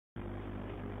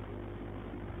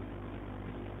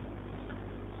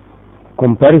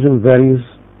comparison values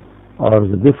are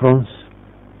the difference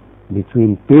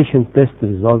between patient test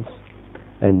results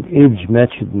and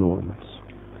age-matched normals.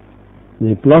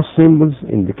 The plus symbols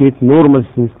indicate normal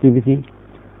sensitivity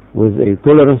with a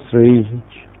tolerance range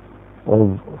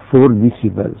of 4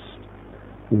 decibels.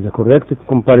 In the corrected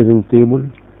comparison table,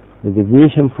 the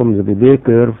deviation from the Bédé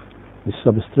curve is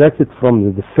subtracted from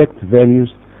the defect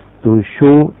values to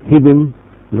show hidden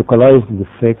localized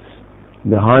defects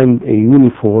behind a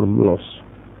uniform loss.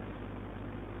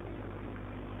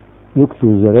 Look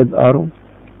to the red arrow.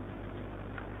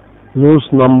 Those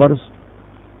numbers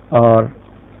are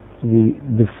the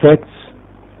defects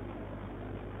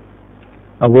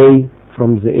away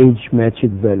from the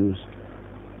age-matched values.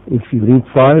 If you read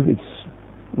 5, it's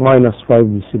minus 5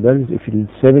 decibels. If you read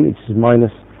 7, it's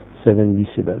minus 7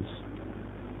 decibels.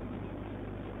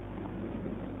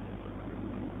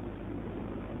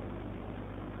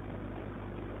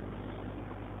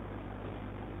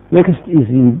 Next is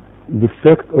the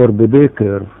defect or Bédé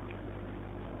curve.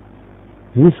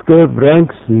 This curve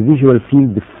ranks the visual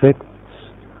field defects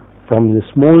from the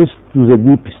smallest to the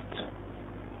deepest.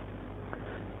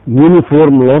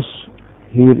 Uniform loss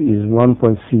here is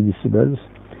 1.3 decibels.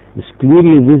 Is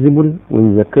clearly visible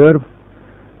when the curve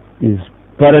is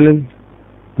parallel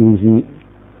to the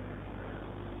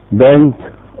band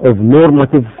of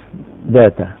normative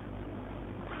data.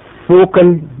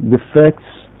 Focal defects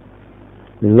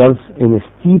results in a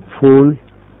steep fall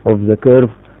of the curve,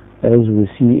 as we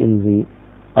see in the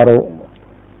arrow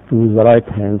to the right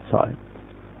hand side.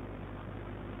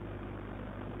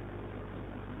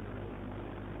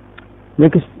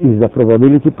 Next is the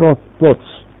probability plots,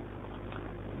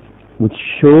 which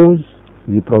shows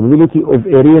the probability of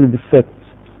a real defect.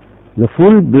 The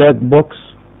full black box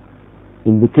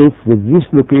indicates that this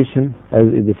location has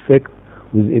a defect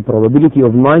with a probability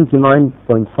of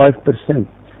 99.5%.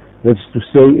 That's to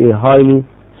say, a highly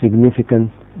significant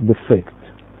defect.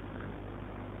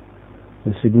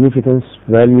 The significance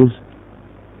values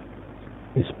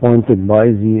is pointed by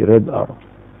the red arrow.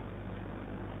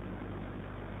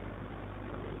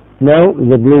 Now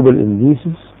the global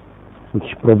indices, which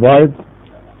provide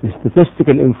the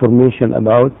statistical information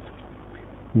about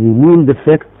the mean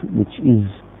defect, which is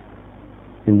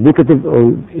indicative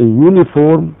of a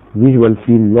uniform visual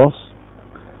field loss,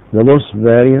 the loss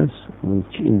variance,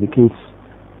 which indicates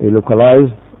a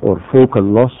localized or focal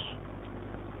loss,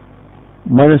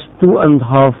 minus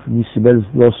 2.5 decibels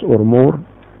loss or more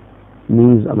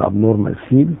means an abnormal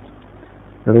field.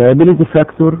 The reliability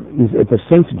factor is a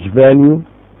percentage value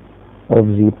of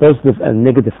the positive and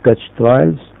negative catch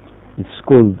trials. It's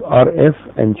called RF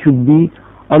and should be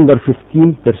under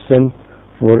 15%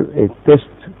 for a test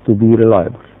to be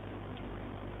reliable.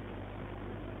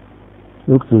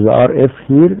 Look to the RF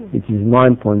here, it is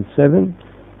 9.7,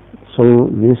 so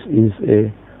this is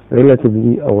a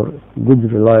relatively or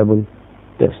good reliable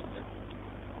test.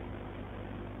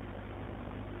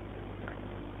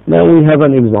 Now we have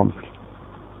an example.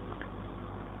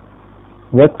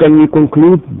 What can we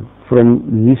conclude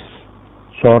from this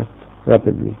chart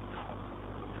rapidly?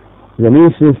 The mean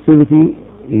sensitivity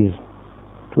is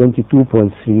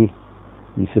 22.3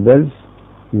 decibels.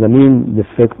 The mean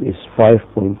defect is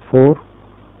 5.4,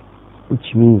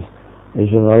 which means a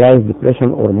generalized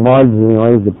depression or mild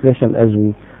generalized depression. As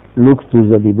we look to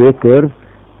the Bédé curve,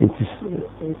 it is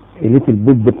a little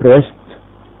bit depressed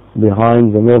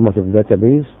behind the normative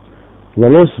database. The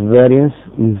loss variance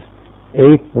is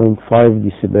 8.5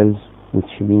 decibels,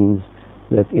 which means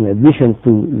that in addition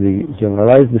to the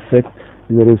generalized defect,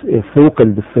 there is a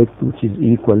focal defect which is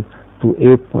equal to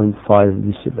 8.5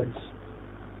 decibels.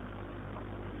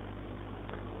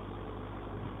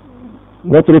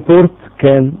 What report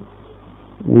can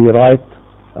we write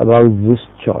about this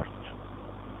chart?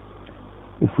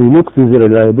 If we look to the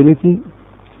reliability,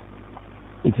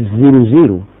 it is 0,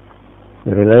 0.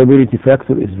 The reliability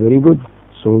factor is very good,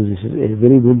 so this is a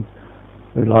very good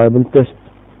reliable test.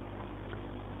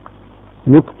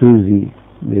 Look to the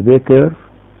Bédé curve,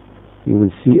 you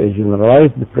will see a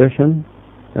generalized depression,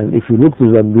 and if you look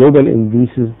to the global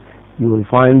indices, you will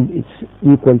find it's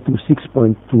equal to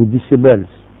 6.2 decibels.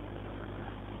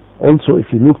 Also, if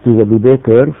you look to the Bédé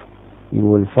curve, you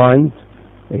will find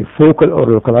a focal or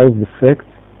localized defect,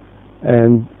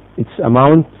 and its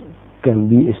amount can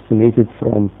be estimated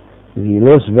from the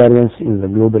loss variance in the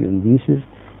global indices.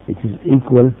 It is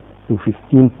equal to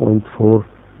 15.4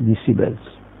 decibels.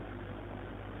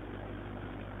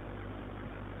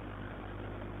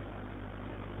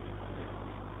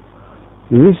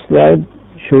 This slide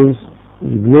shows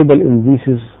the global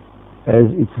indices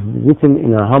as it's written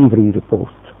in a Humphrey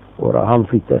report or a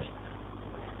Humphrey test.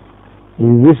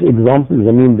 In this example,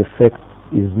 the mean defect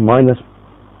is minus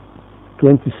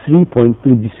 23.2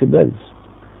 decibels,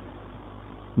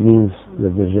 means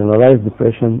that the generalized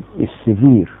depression is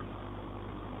severe.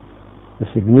 The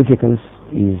significance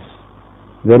is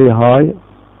very high.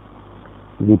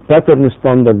 The pattern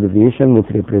standard deviation, which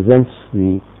represents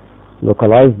the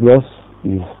localized loss,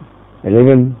 is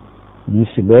 11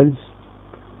 decibels.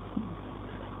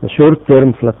 The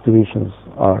short-term fluctuations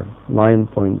are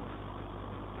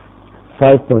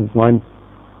 5.9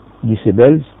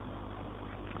 decibels.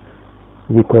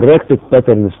 The corrected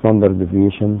pattern standard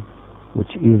deviation,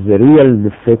 which is the real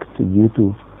defect due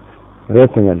to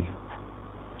retinal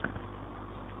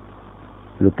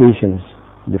locations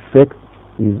defect,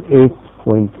 is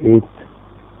 8.8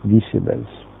 decibels.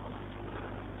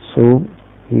 So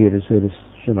here is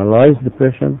generalized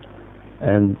depression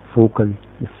and focal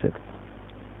defect.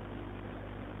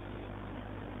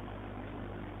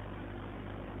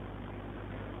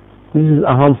 This is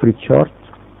a Humphrey chart.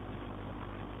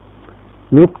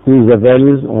 Look to the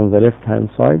values on the left hand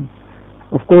side.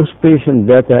 Of course, patient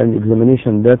data and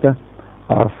examination data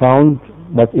are found,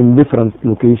 but in different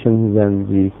locations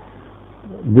than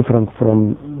different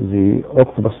from the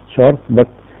Octopus chart. But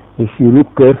if you look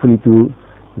carefully to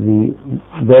the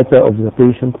data of the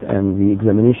patient and the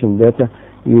examination data,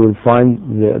 you will find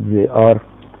that they are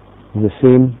the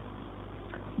same.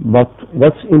 But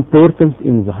what's important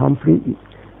in the Humphrey,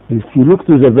 if you look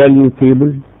to the value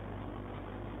table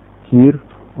here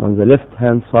on the left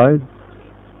hand side,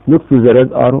 look to the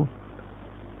red arrow,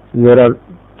 there are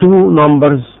two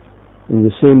numbers in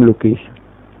the same location.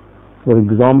 For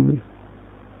example,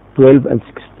 12 and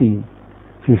 16,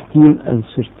 15 and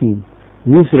 13.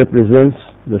 This represents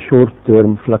the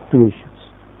short-term fluctuations.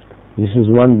 This is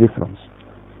one difference.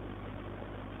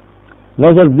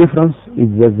 Another difference is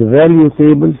that the value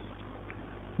table,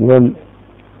 when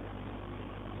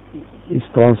is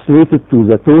translated to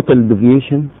the total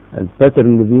deviation and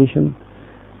pattern deviation,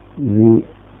 the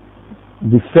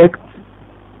defect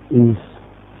is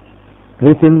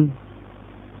written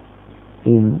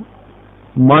in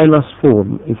minus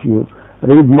form. If you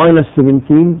read minus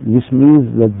 17, this means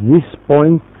that this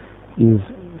point is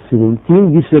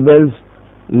 17 decibels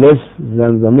less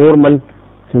than the normal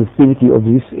sensitivity of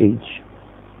this age.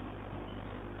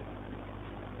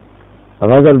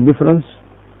 Another difference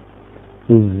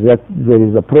is that there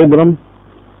is a program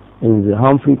in the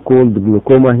Humphrey called the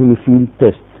glaucoma hemifield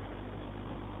test.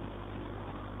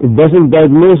 It doesn't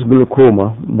diagnose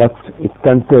glaucoma, but it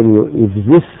can tell you if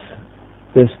this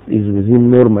test is within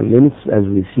normal limits, as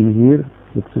we see here,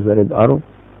 look to the red arrow,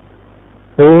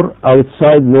 or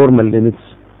outside normal limits,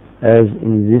 as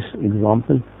in this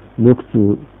example, look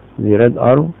to the red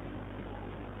arrow.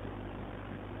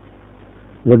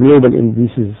 The global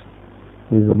indices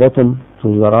is the bottom to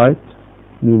the right,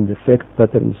 mean defect,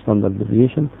 pattern standard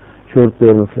deviation,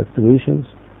 short-term fluctuations,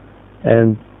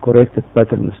 and corrected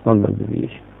pattern standard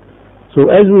deviation. So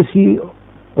as we see,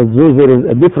 although there is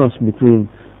a difference between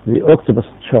the Octopus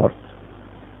chart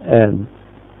and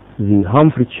the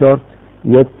Humphrey chart,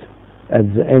 yet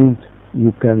at the end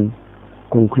you can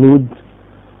conclude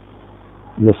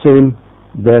the same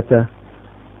data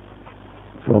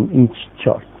from each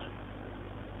chart.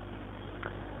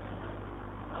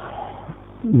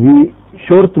 The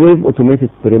shortwave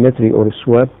automated perimetry, or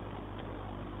SWAP,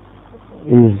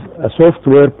 is a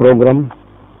software program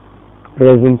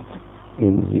present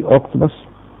in the Octopus.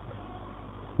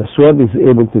 The SWAP is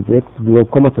able to detect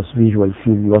glaucomatous visual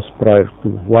field loss prior to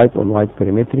white-on-white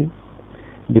perimetry,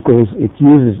 because it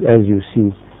uses, as you see,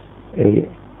 a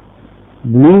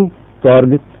blue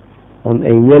target on a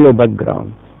yellow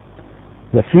background.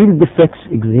 The field defects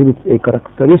exhibit a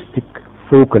characteristic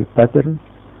focal pattern.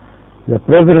 The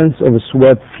prevalence of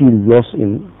SWAP field loss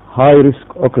in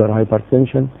high-risk ocular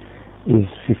hypertension is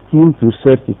 15 to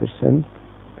 30%.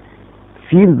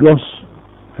 Field loss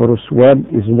for SWAP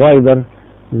is wider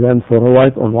than for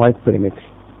white-on-white perimetry.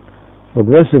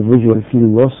 Progressive visual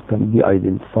field loss can be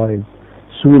identified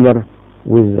sooner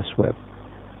with the SWAP.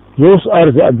 Those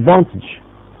are the advantages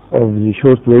of the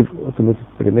shortwave automated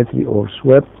perimetry, or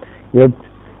SWAP, yet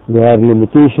there are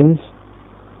limitations.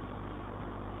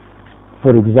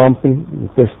 For example, the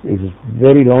test is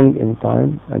very long in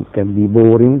time and can be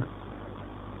boring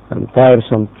and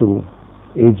tiresome to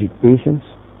aged patients,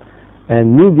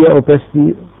 and media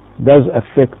opacity does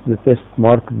affect the test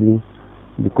markedly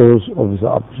because of the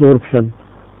absorption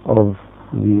of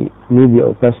the media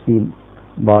opacity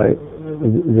by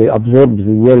they absorb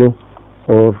the yellow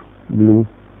or blue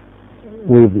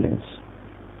wavelengths.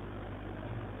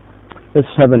 Let's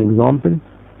have an example.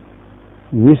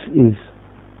 This is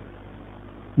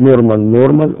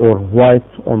normal or white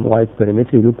on white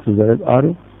perimetry, look to the red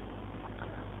arrow.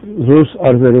 Those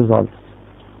are the results.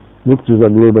 Look to the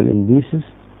global indices.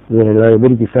 The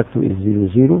reliability factor is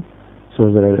 0.0,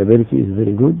 so the reliability is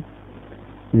very good.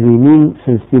 The mean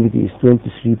sensitivity is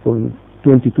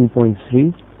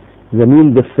 22.3. The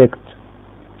mean defect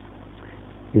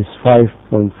is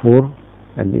 5.4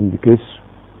 and indicates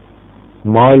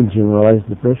mild generalized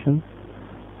depression.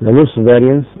 The loss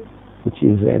variance, which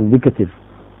is indicative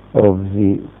of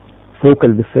the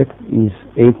focal defect, is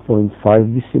 8.5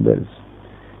 decibels.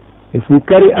 If we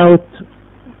carry out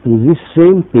to this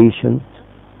same patient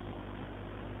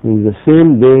in the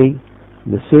same day,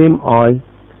 the same eye,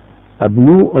 a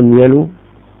blue on yellow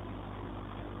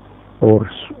or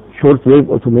shortwave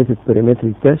automated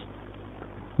perimetry test,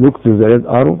 look to the red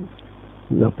arrow.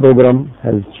 The program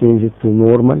has changed it to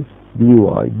normal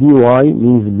BUI. BUI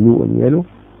means blue on yellow.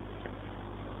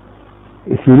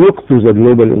 If you look to the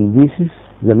global indices,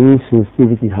 the mean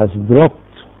sensitivity has dropped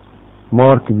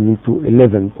markedly to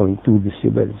 11.2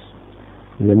 decibels.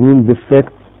 The mean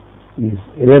defect is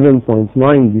 11.9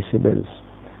 decibels,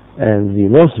 and the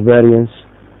loss variance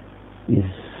is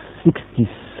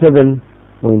 67.8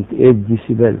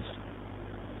 decibels.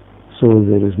 So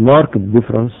there is marked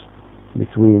difference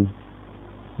between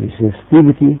the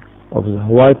sensitivity of the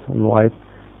white on white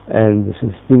and the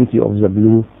sensitivity of the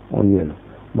blue on yellow.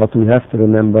 But we have to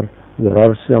remember there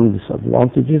are some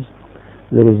disadvantages.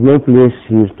 There is no place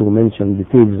here to mention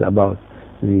details about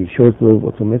the shortwave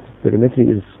automated perimetry.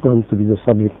 It's going to be the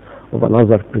subject of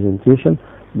another presentation,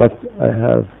 but I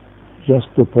have just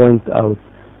to point out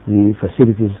the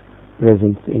facilities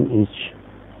present in each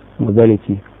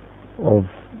modality of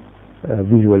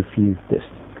visual field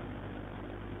testing.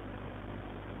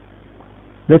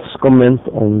 Let's comment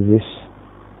on this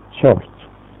chart.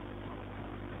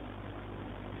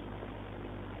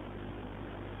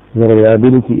 The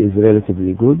reliability is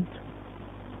relatively good,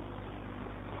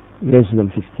 less than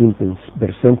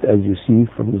 15%, as you see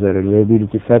from the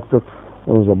reliability factor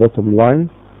on the bottom line.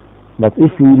 But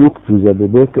if we look to the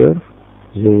Debye curve,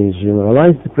 there is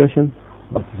generalized depression,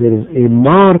 but there is a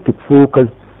marked focal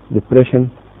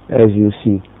depression, as you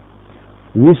see.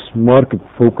 This marked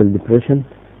focal depression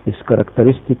is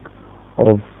characteristic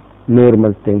of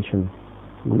normal tension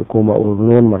glaucoma or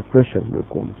normal pressure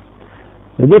glaucoma.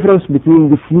 The difference between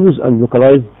diffuse and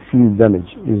localized field damage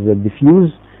is that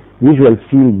diffuse visual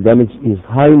field damage is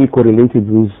highly correlated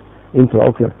with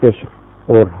intraocular pressure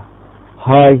or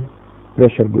high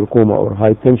pressure glaucoma or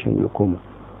high tension glaucoma,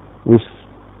 with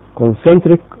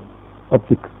concentric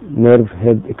optic nerve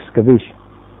head excavation,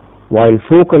 while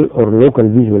focal or local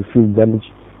visual field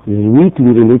damage is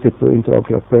weakly related to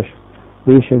intraocular pressure.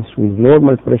 Patients with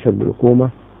normal pressure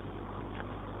glaucoma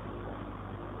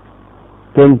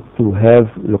tend to have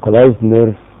localized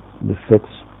nerve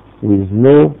defects with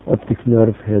no optic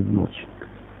nerve head notching.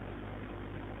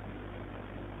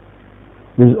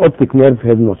 With optic nerve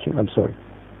head notching, I'm sorry.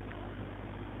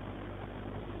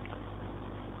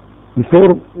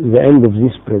 Before the end of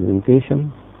this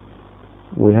presentation,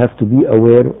 we have to be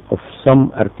aware of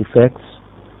some artifacts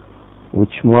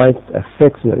which might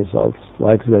affect the results,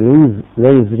 like the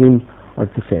lens rim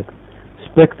artifact.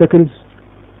 Spectacles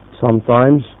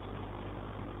sometimes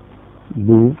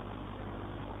do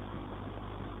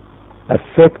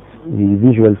affect the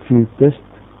visual field test.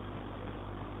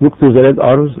 Look to the red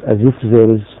arrows as if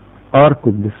there is arc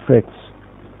defects,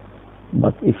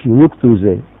 but if you look to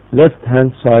the left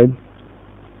hand side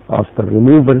after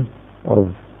removal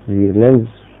of the lens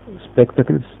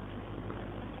spectacles,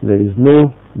 there is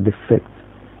no defect.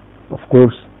 Of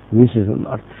course, this is an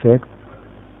artifact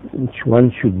which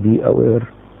one should be aware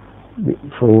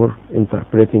before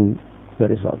interpreting the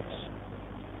results.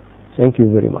 Thank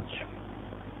you very much.